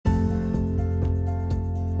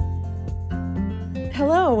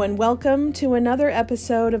Hello, and welcome to another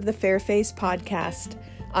episode of the Fairface Podcast.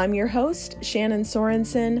 I'm your host, Shannon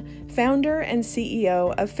Sorensen, founder and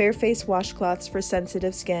CEO of Fairface Washcloths for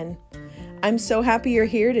Sensitive Skin. I'm so happy you're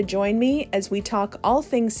here to join me as we talk all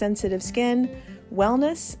things sensitive skin,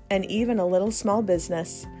 wellness, and even a little small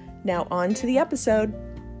business. Now on to the episode.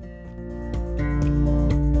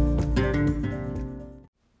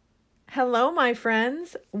 Hello, my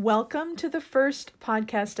friends. Welcome to the first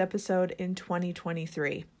podcast episode in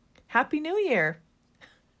 2023. Happy New Year.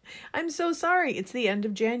 I'm so sorry. It's the end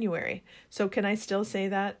of January. So can I still say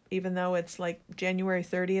that even though it's like January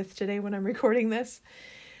 30th today when I'm recording this?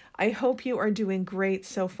 I hope you are doing great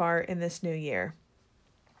so far in this new year.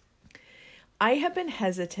 I have been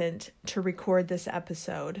hesitant to record this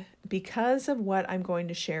episode because of what I'm going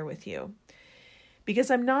to share with you.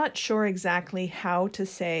 Because I'm not sure exactly how to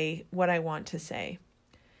say what I want to say.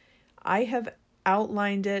 I have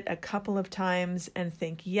outlined it a couple of times and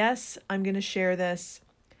think, yes, I'm going to share this.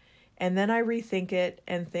 And then I rethink it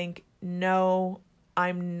and think, no,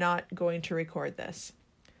 I'm not going to record this.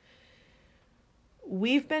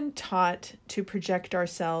 We've been taught to project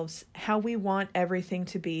ourselves how we want everything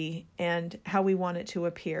to be and how we want it to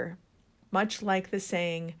appear. Much like the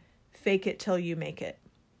saying, fake it till you make it.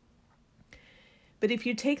 But if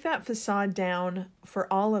you take that facade down for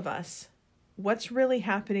all of us, what's really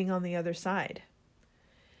happening on the other side?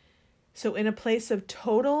 So in a place of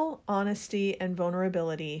total honesty and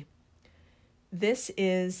vulnerability, this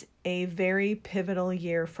is a very pivotal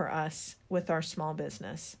year for us with our small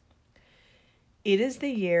business. It is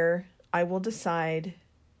the year I will decide,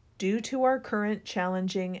 due to our current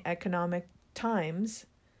challenging economic times,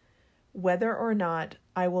 whether or not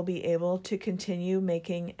I will be able to continue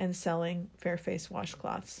making and selling Fairface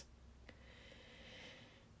washcloths.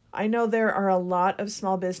 I know there are a lot of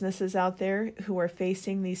small businesses out there who are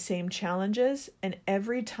facing these same challenges, and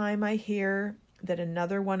every time I hear that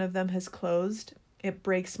another one of them has closed, it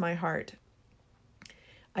breaks my heart.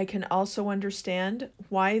 I can also understand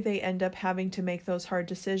why they end up having to make those hard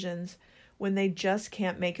decisions when they just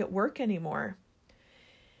can't make it work anymore.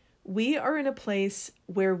 We are in a place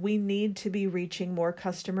where we need to be reaching more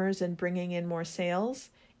customers and bringing in more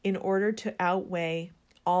sales in order to outweigh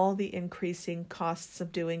all the increasing costs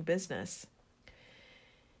of doing business.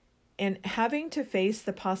 And having to face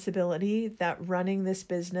the possibility that running this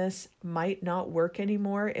business might not work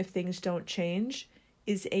anymore if things don't change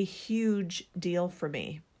is a huge deal for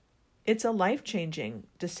me. It's a life-changing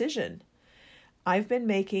decision. I've been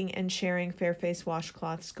making and sharing Fairface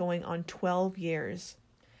washcloths going on 12 years.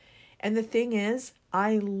 And the thing is,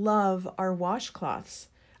 I love our washcloths.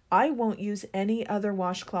 I won't use any other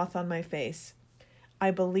washcloth on my face. I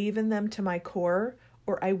believe in them to my core,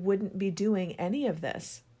 or I wouldn't be doing any of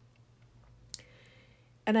this.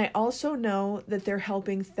 And I also know that they're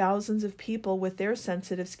helping thousands of people with their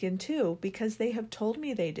sensitive skin too, because they have told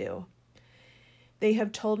me they do. They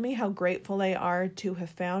have told me how grateful they are to have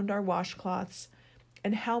found our washcloths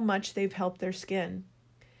and how much they've helped their skin.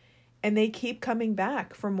 And they keep coming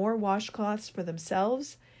back for more washcloths for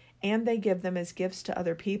themselves, and they give them as gifts to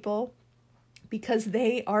other people because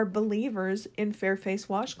they are believers in Fairface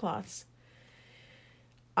washcloths.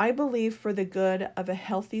 I believe for the good of a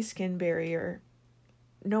healthy skin barrier,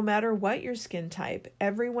 no matter what your skin type,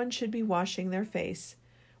 everyone should be washing their face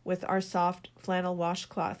with our soft flannel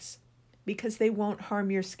washcloths because they won't harm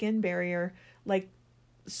your skin barrier like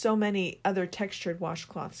so many other textured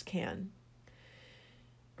washcloths can.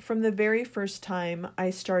 From the very first time I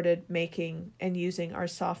started making and using our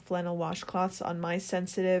soft flannel washcloths on my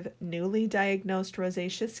sensitive, newly diagnosed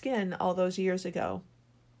rosacea skin all those years ago,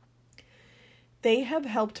 they have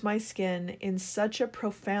helped my skin in such a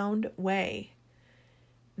profound way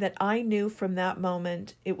that I knew from that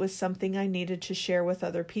moment it was something I needed to share with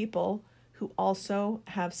other people who also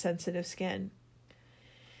have sensitive skin.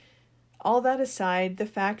 All that aside, the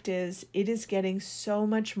fact is, it is getting so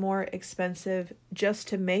much more expensive just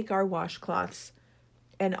to make our washcloths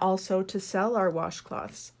and also to sell our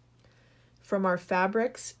washcloths. From our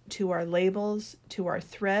fabrics to our labels to our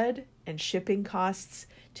thread and shipping costs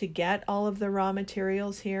to get all of the raw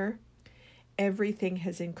materials here, everything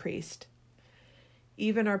has increased.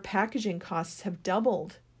 Even our packaging costs have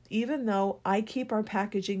doubled, even though I keep our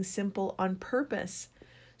packaging simple on purpose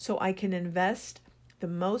so I can invest the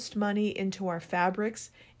most money into our fabrics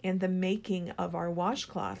and the making of our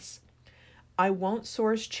washcloths. I won't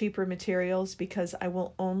source cheaper materials because I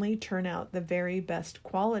will only turn out the very best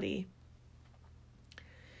quality.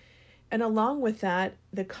 And along with that,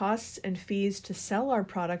 the costs and fees to sell our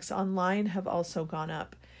products online have also gone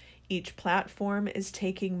up. Each platform is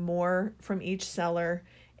taking more from each seller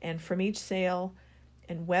and from each sale,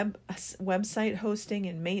 and website hosting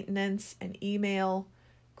and maintenance and email,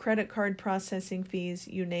 credit card processing fees,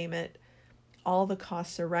 you name it. All the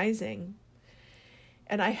costs are rising.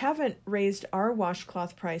 And I haven't raised our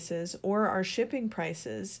washcloth prices or our shipping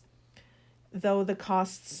prices, though the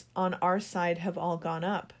costs on our side have all gone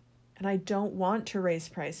up. And I don't want to raise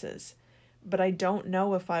prices, but I don't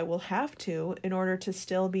know if I will have to in order to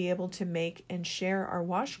still be able to make and share our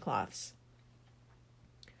washcloths.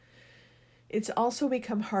 It's also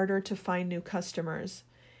become harder to find new customers.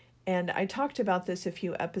 And I talked about this a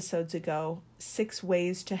few episodes ago, 6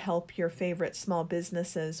 ways to help your favorite small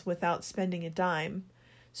businesses without spending a dime.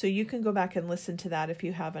 So you can go back and listen to that if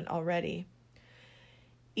you haven't already.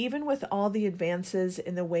 Even with all the advances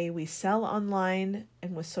in the way we sell online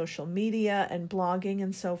and with social media and blogging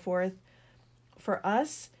and so forth, for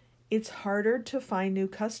us, it's harder to find new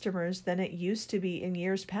customers than it used to be in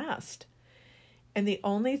years past. And the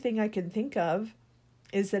only thing I can think of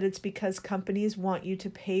is that it's because companies want you to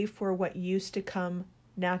pay for what used to come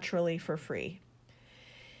naturally for free.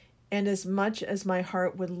 And as much as my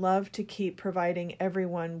heart would love to keep providing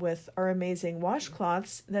everyone with our amazing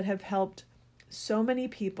washcloths that have helped so many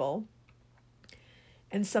people,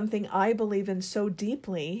 and something I believe in so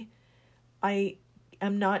deeply, I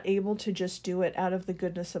am not able to just do it out of the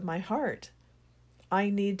goodness of my heart. I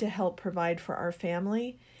need to help provide for our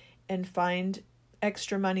family and find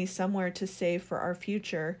extra money somewhere to save for our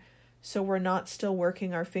future so we're not still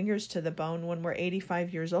working our fingers to the bone when we're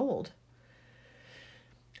 85 years old.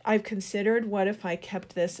 I've considered, what if I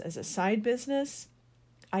kept this as a side business?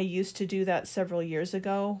 I used to do that several years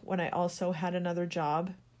ago when I also had another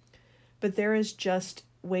job, but there is just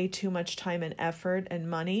way too much time and effort and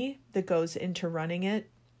money that goes into running it,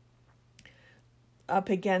 up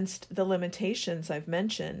against the limitations I've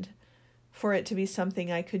mentioned, for it to be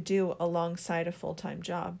something I could do alongside a full-time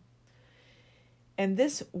job. And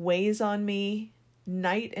this weighs on me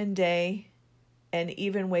night and day, and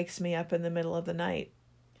even wakes me up in the middle of the night.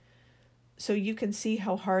 So you can see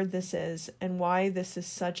how hard this is and why this is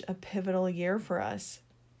such a pivotal year for us.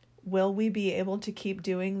 Will we be able to keep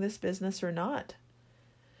doing this business or not?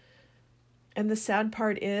 And the sad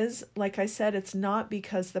part is, like I said, it's not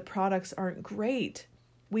because the products aren't great.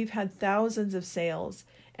 We've had thousands of sales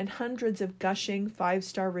and hundreds of gushing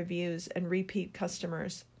 5-star reviews and repeat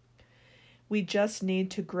customers. We just need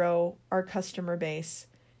to grow our customer base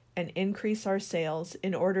and increase our sales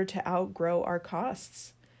in order to outgrow our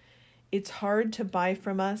costs. It's hard to buy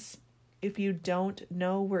from us if you don't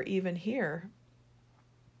know we're even here.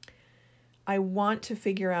 I want to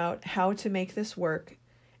figure out how to make this work,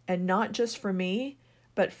 and not just for me,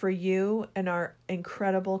 but for you and our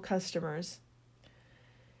incredible customers.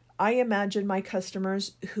 I imagine my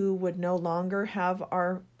customers who would no longer have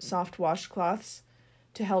our soft washcloths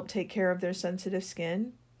to help take care of their sensitive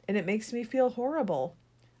skin, and it makes me feel horrible.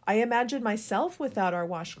 I imagine myself without our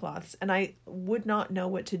washcloths, and I would not know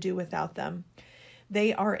what to do without them.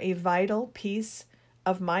 They are a vital piece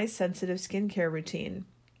of my sensitive skincare routine,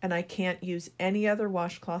 and I can't use any other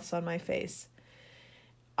washcloths on my face.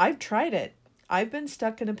 I've tried it. I've been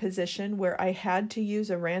stuck in a position where I had to use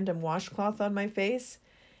a random washcloth on my face,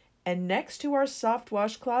 and next to our soft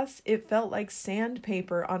washcloths, it felt like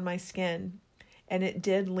sandpaper on my skin, and it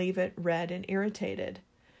did leave it red and irritated.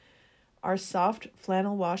 Our soft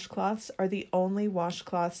flannel washcloths are the only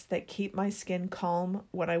washcloths that keep my skin calm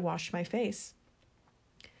when I wash my face.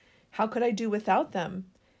 How could I do without them?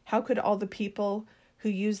 How could all the people who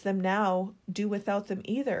use them now do without them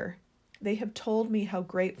either? They have told me how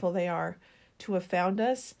grateful they are to have found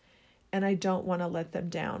us, and I don't want to let them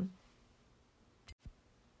down.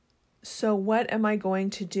 So what am I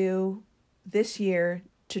going to do this year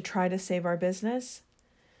to try to save our business?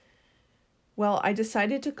 Well, I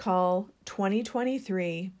decided to call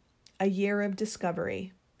 2023 a year of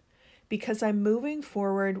discovery because I'm moving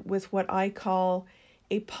forward with what I call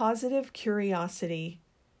a positive curiosity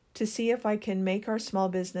to see if I can make our small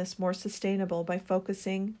business more sustainable by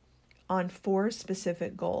focusing on 4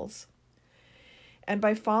 specific goals. And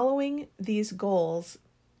by following these goals,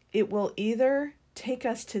 it will either take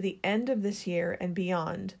us to the end of this year and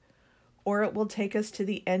beyond, or it will take us to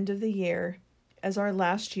the end of the year as our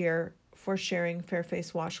last year for sharing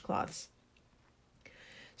Fairface washcloths.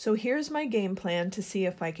 So here's my game plan to see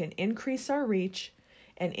if I can increase our reach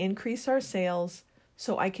and increase our sales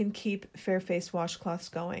so I can keep Fairface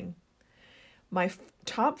washcloths going. My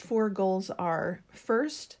top 4 goals are,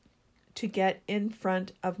 first, to get in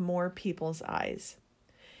front of more people's eyes.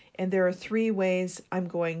 And there are 3 ways I'm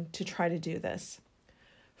going to try to do this.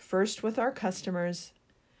 First, with our customers,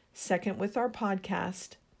 second, with our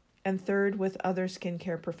podcast, and third, with other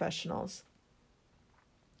skincare professionals.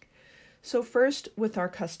 So first, with our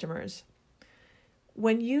customers.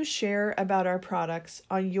 When you share about our products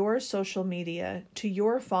on your social media to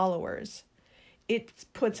your followers, it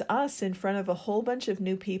puts us in front of a whole bunch of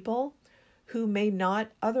new people who may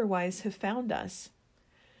not otherwise have found us.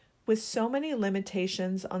 With so many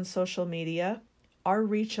limitations on social media, our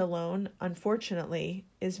reach alone, unfortunately,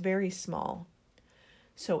 is very small.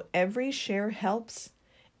 So every share helps,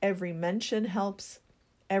 every mention helps,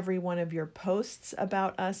 every one of your posts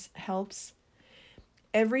about us helps.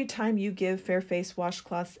 Every time you give Fairface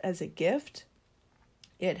washcloths as a gift,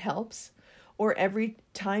 it helps. Or every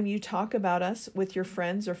time you talk about us with your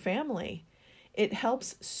friends or family, it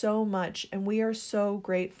helps so much, and we are so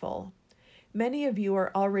grateful. Many of you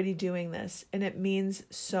are already doing this, and it means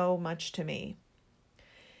so much to me.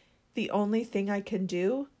 The only thing I can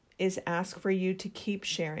do is ask for you to keep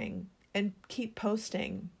sharing and keep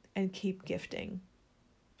posting and keep gifting.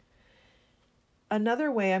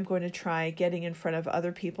 Another way I'm going to try getting in front of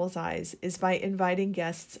other people's eyes is by inviting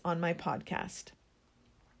guests on my podcast.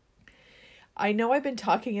 I know I've been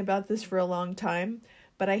talking about this for a long time,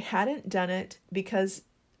 but I hadn't done it because,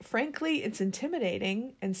 frankly, it's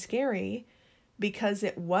intimidating and scary because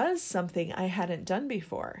it was something I hadn't done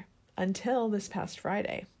before until this past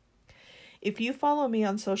Friday. If you follow me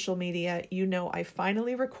on social media, you know I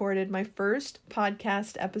finally recorded my first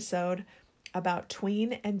podcast episode about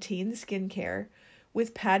tween and teen skincare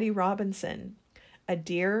with Patty Robinson, a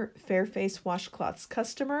dear Fairface washcloths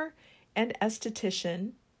customer and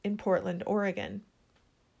esthetician in Portland, Oregon.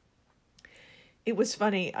 It was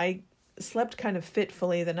funny. I slept kind of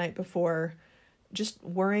fitfully the night before, just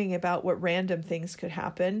worrying about what random things could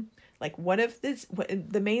happen. Like,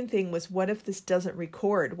 the main thing was, what if this doesn't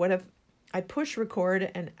record? What if I push record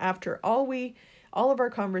and after all of our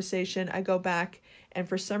conversation, I go back and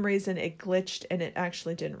for some reason it glitched and it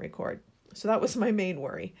actually didn't record. So that was my main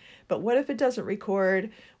worry. But what if it doesn't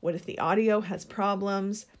record? What if the audio has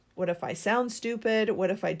problems? What if I sound stupid?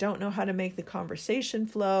 What if I don't know how to make the conversation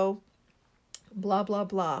flow? Blah, blah,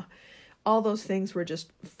 blah. All those things were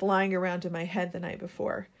just flying around in my head the night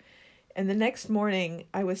before. And the next morning,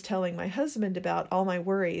 I was telling my husband about all my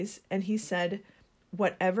worries, and he said,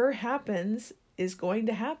 whatever happens is going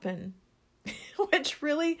to happen, which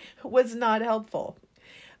really was not helpful.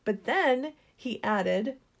 But then he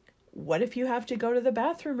added, what if you have to go to the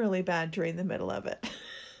bathroom really bad during the middle of it?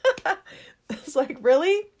 I was like,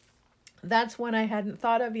 really? That's one I hadn't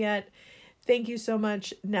thought of yet. Thank you so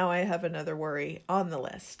much. Now I have another worry on the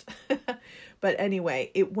list. But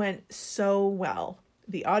anyway, it went so well.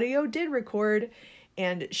 The audio did record,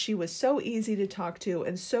 and she was so easy to talk to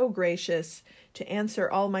and so gracious to answer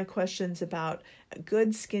all my questions about a good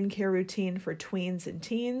skincare routine for tweens and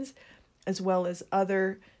teens, as well as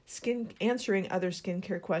answering other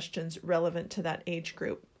skincare questions relevant to that age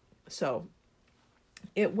group. So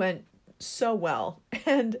it went so well,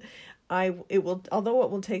 and although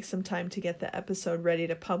it will take some time to get the episode ready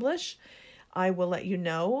to publish, I will let you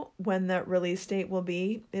know when that release date will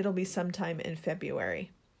be. It'll be sometime in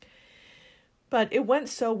February. But it went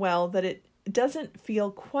so well that it doesn't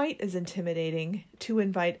feel quite as intimidating to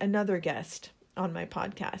invite another guest on my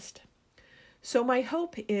podcast. So my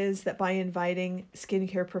hope is that by inviting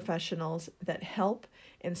skincare professionals that help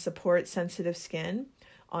and support sensitive skin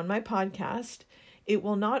on my podcast, it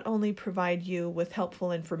will not only provide you with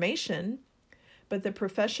helpful information, but the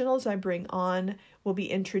professionals I bring on will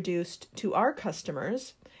be introduced to our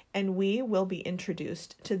customers, and we will be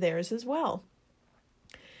introduced to theirs as well.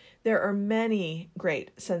 There are many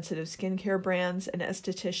great sensitive skincare brands and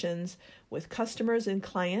estheticians with customers and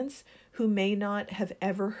clients who may not have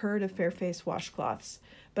ever heard of Fairface washcloths,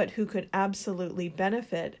 but who could absolutely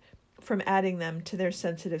benefit from adding them to their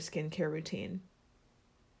sensitive skincare routine.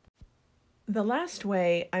 The last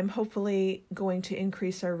way I'm hopefully going to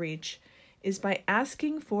increase our reach is by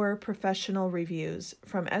asking for professional reviews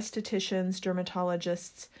from estheticians,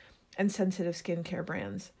 dermatologists, and sensitive skincare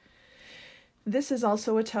brands. This is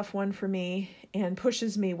also a tough one for me and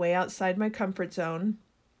pushes me way outside my comfort zone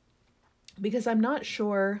because I'm not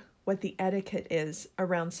sure what the etiquette is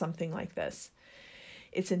around something like this.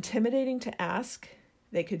 It's intimidating to ask.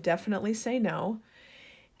 They could definitely say no.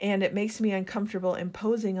 And it makes me uncomfortable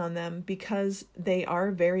imposing on them because they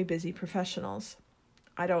are very busy professionals.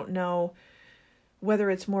 I don't know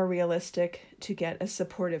whether it's more realistic to get a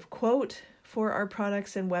supportive quote for our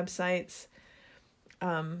products and websites,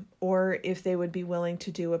 or if they would be willing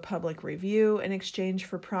to do a public review in exchange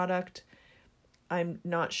for product. I'm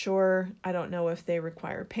not sure. I don't know if they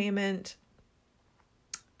require payment.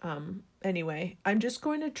 Anyway, I'm just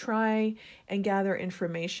going to try and gather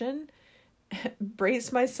information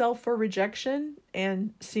brace myself for rejection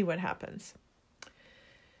and see what happens.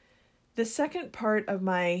 The second part of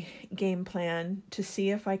my game plan to see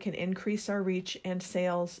if I can increase our reach and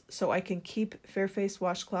sales so I can keep Fairface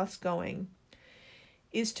washcloths going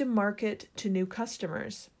is to market to new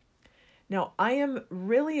customers. Now, I am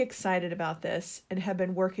really excited about this and have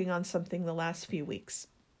been working on something the last few weeks.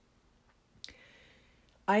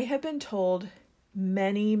 I have been told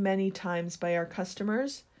many, many times by our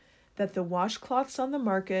customers that the washcloths on the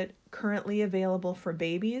market currently available for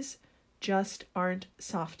babies just aren't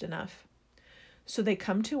soft enough. So they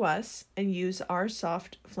come to us and use our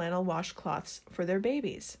soft flannel washcloths for their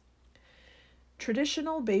babies.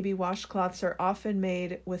 Traditional baby washcloths are often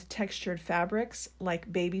made with textured fabrics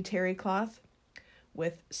like baby terry cloth,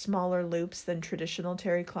 with smaller loops than traditional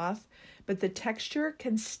terry cloth, but the texture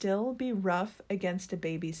can still be rough against a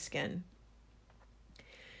baby's skin.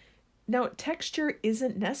 Now, texture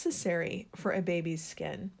isn't necessary for a baby's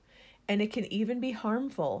skin, and it can even be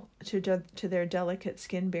harmful to their delicate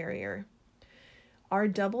skin barrier. Our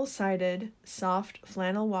double-sided soft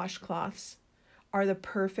flannel washcloths are the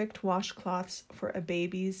perfect washcloths for a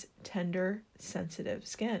baby's tender, sensitive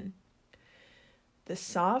skin. The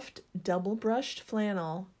soft, double-brushed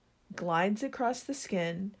flannel glides across the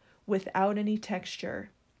skin without any texture,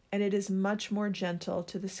 and it is much more gentle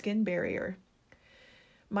to the skin barrier.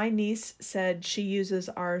 My niece said she uses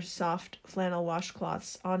our soft flannel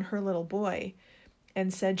washcloths on her little boy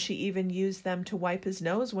and said she even used them to wipe his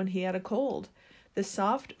nose when he had a cold. The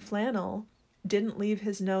soft flannel didn't leave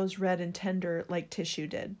his nose red and tender like tissue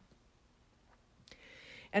did.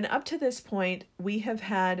 And up to this point, we have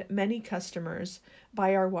had many customers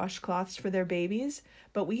buy our washcloths for their babies,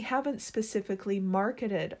 but we haven't specifically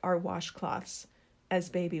marketed our washcloths as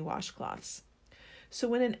baby washcloths.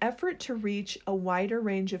 So in an effort to reach a wider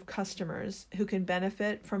range of customers who can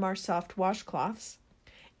benefit from our soft washcloths,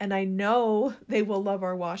 and I know they will love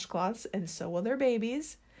our washcloths and so will their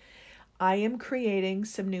babies, I am creating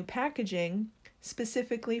some new packaging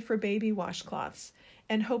specifically for baby washcloths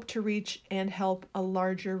and hope to reach and help a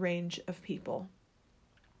larger range of people.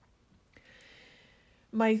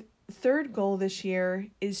 My third goal this year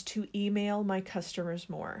is to email my customers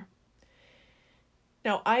more.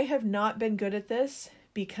 Now, I have not been good at this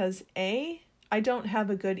because A, I don't have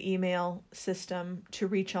a good email system to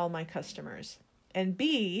reach all my customers. And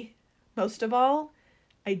B, most of all,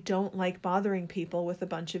 I don't like bothering people with a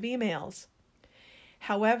bunch of emails.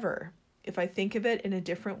 However, if I think of it in a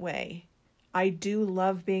different way, I do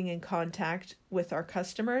love being in contact with our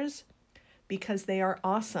customers because they are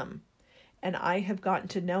awesome. And I have gotten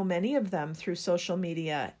to know many of them through social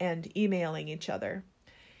media and emailing each other.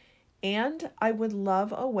 And I would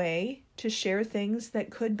love a way to share things that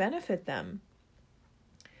could benefit them.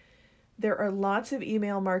 There are lots of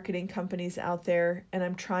email marketing companies out there, and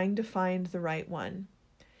I'm trying to find the right one.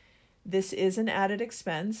 This is an added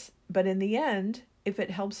expense, but in the end, if it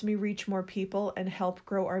helps me reach more people and help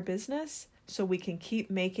grow our business so we can keep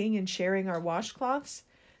making and sharing our washcloths,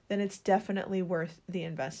 then it's definitely worth the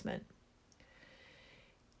investment.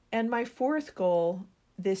 And my fourth goal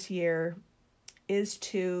this year is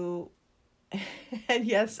to, and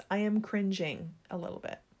yes, I am cringing a little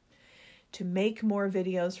bit, to make more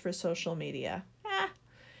videos for social media.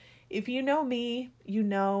 If you know me, you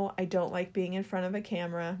know I don't like being in front of a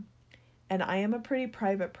camera, and I am a pretty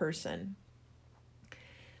private person.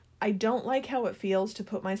 I don't like how it feels to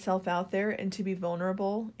put myself out there and to be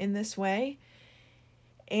vulnerable in this way.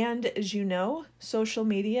 And as you know, social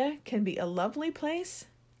media can be a lovely place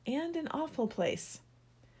and an awful place.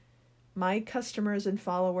 My customers and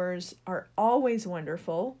followers are always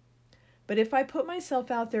wonderful, but if I put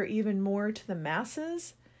myself out there even more to the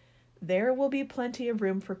masses, there will be plenty of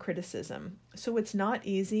room for criticism. So it's not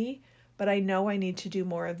easy, but I know I need to do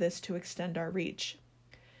more of this to extend our reach.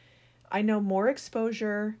 I know more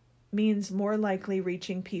exposure means more likely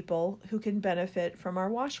reaching people who can benefit from our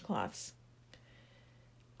washcloths.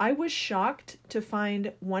 I was shocked to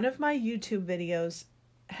find one of my YouTube videos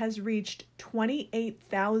has reached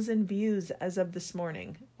 28,000 views as of this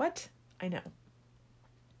morning. What? I know.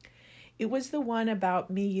 It was the one about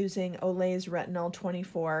me using Olay's Retinol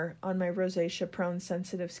 24 on my rosacea-prone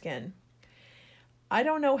sensitive skin. I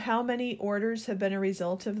don't know how many orders have been a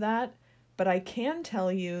result of that, but I can tell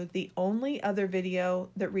you the only other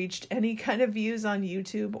video that reached any kind of views on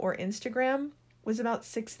YouTube or Instagram was about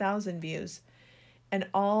 6,000 views. And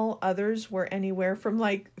all others were anywhere from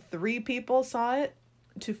like 3 people saw it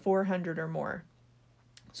to 400 or more.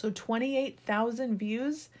 So 28,000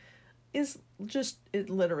 views is just, it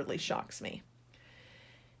literally shocks me.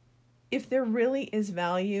 If there really is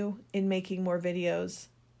value in making more videos,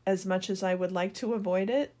 As much as I would like to avoid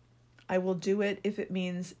it, I will do it if it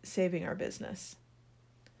means saving our business.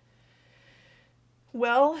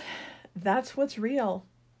 Well, that's what's real.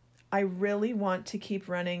 I really want to keep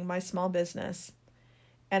running my small business,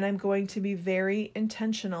 and I'm going to be very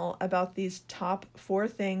intentional about these top 4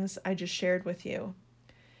 things I just shared with you,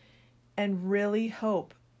 and really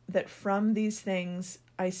hope that from these things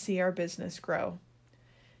I see our business grow.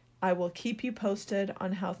 I will keep you posted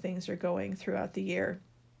on how things are going throughout the year.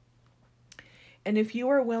 And if you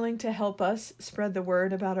are willing to help us spread the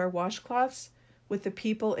word about our washcloths with the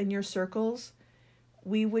people in your circles,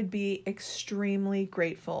 we would be extremely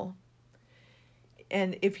grateful.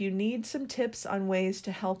 And if you need some tips on ways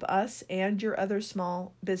to help us and your other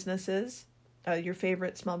small businesses, your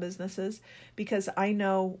favorite small businesses, because I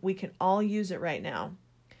know we can all use it right now,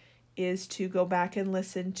 is to go back and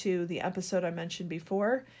listen to the episode I mentioned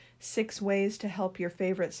before, 6 ways to help your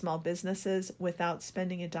favorite small businesses without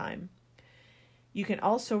spending a dime. You can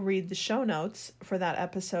also read the show notes for that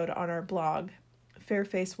episode on our blog,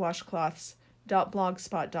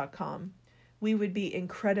 fairfacewashcloths.blogspot.com. We would be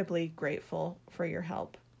incredibly grateful for your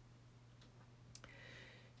help.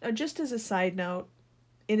 Now, just as a side note,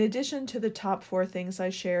 in addition to the top 4 things I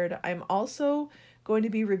shared, I'm also going to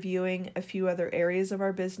be reviewing a few other areas of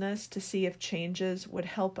our business to see if changes would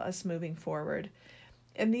help us moving forward.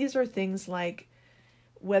 And these are things like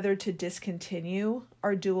whether to discontinue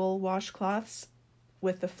our dual washcloths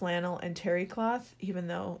with the flannel and terry cloth, even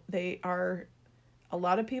though they are a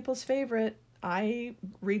lot of people's favorite. I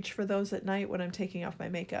reach for those at night when I'm taking off my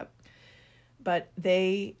makeup. But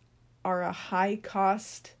they are a high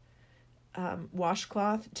cost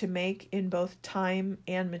washcloth to make in both time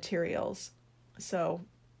and materials. So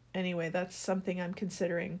anyway, that's something I'm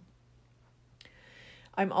considering.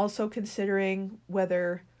 I'm also considering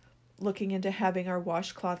whether looking into having our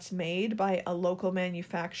washcloths made by a local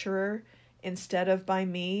manufacturer instead of by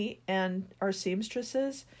me and our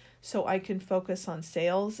seamstresses, so I can focus on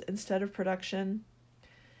sales instead of production.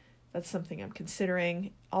 That's something I'm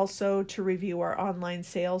considering. Also, to review our online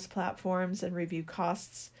sales platforms and review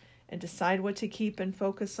costs and decide what to keep and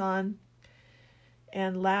focus on.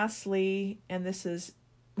 And lastly, and this is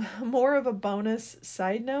more of a bonus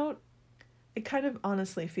side note, it kind of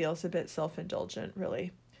honestly feels a bit self-indulgent,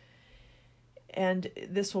 really. And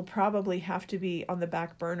this will probably have to be on the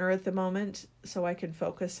back burner at the moment so I can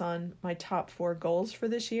focus on my top 4 goals for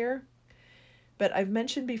this year. But I've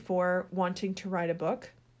mentioned before wanting to write a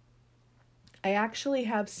book. I actually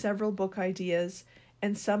have several book ideas,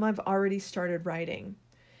 and some I've already started writing.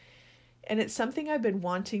 And it's something I've been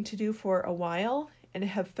wanting to do for a while and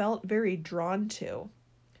have felt very drawn to.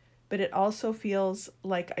 But it also feels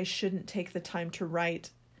like I shouldn't take the time to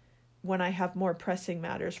write when I have more pressing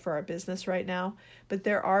matters for our business right now. But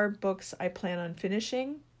there are books I plan on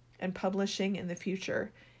finishing and publishing in the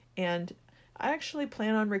future. And I actually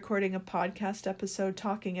plan on recording a podcast episode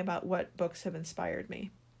talking about what books have inspired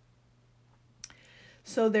me.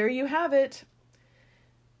 So there you have it.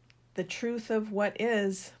 The truth of what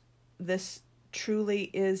is. This truly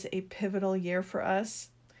is a pivotal year for us,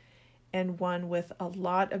 and one with a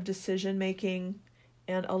lot of decision making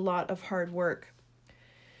and a lot of hard work.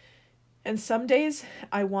 And some days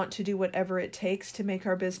I want to do whatever it takes to make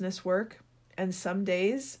our business work, and some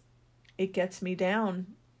days it gets me down.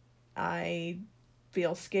 I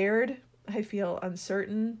feel scared. I feel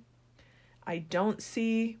uncertain. I don't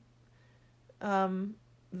see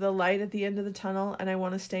the light at the end of the tunnel, and I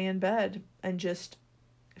want to stay in bed and just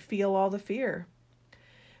feel all the fear.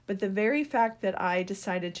 But the very fact that I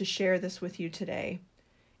decided to share this with you today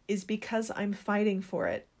is because I'm fighting for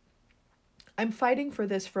it. I'm fighting for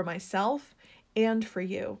this for myself and for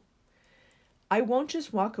you. I won't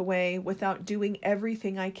just walk away without doing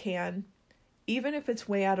everything I can, even if it's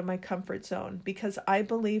way out of my comfort zone, because I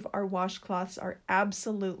believe our washcloths are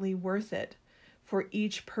absolutely worth it for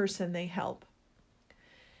each person they help.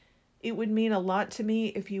 It would mean a lot to me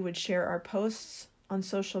if you would share our posts on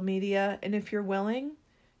social media, and if you're willing,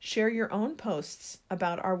 share your own posts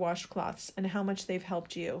about our washcloths and how much they've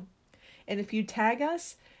helped you. And if you tag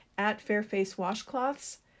us at Fairface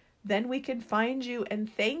Washcloths, then we can find you and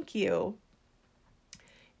thank you.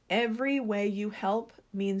 Every way you help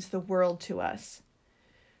means the world to us.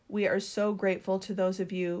 We are so grateful to those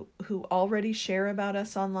of you who already share about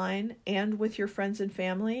us online and with your friends and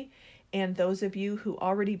family, and those of you who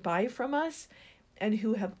already buy from us and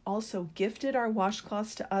who have also gifted our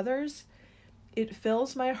washcloths to others. It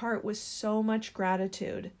fills my heart with so much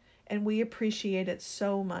gratitude, and we appreciate it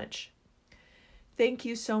so much. Thank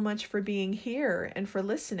you so much for being here and for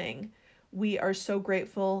listening. We are so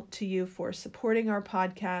grateful to you for supporting our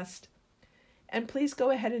podcast. and please go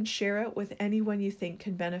ahead and share it with anyone you think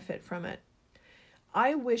can benefit from it.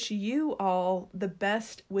 I wish you all the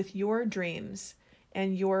best with your dreams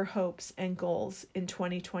and your hopes and goals in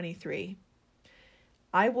 2023.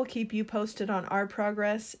 I will keep you posted on our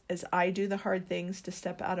progress as I do the hard things to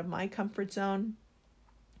step out of my comfort zone.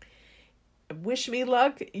 Wish me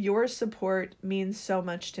luck. Your support means so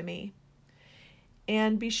much to me.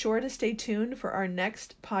 And be sure to stay tuned for our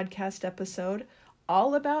next podcast episode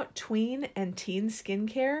all about tween and teen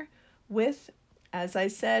skincare with, as I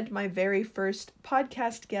said, my very first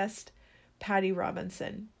podcast guest, Patty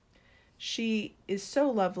Robinson. She is so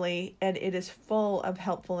lovely and it is full of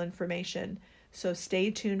helpful information. So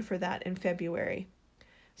stay tuned for that in February.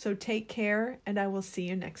 So take care, and I will see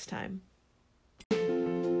you next time.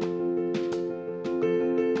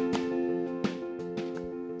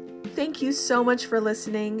 Thank you so much for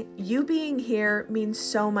listening. You being here means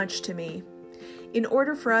so much to me. In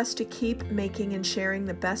order for us to keep making and sharing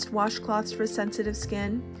the best washcloths for sensitive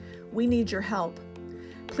skin, we need your help.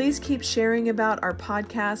 Please keep sharing about our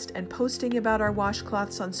podcast and posting about our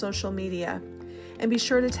washcloths on social media. And be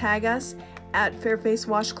sure to tag us at Fairface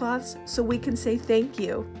Washcloths so we can say thank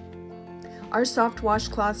you. Our soft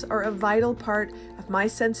washcloths are a vital part of my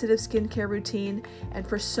sensitive skincare routine and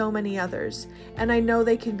for so many others, and I know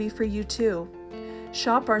they can be for you too.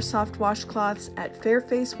 Shop our soft washcloths at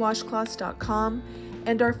fairfacewashcloths.com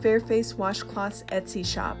and our Fairface Washcloths Etsy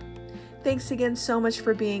shop. Thanks again so much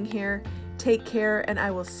for being here. Take care, and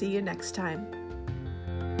I will see you next time.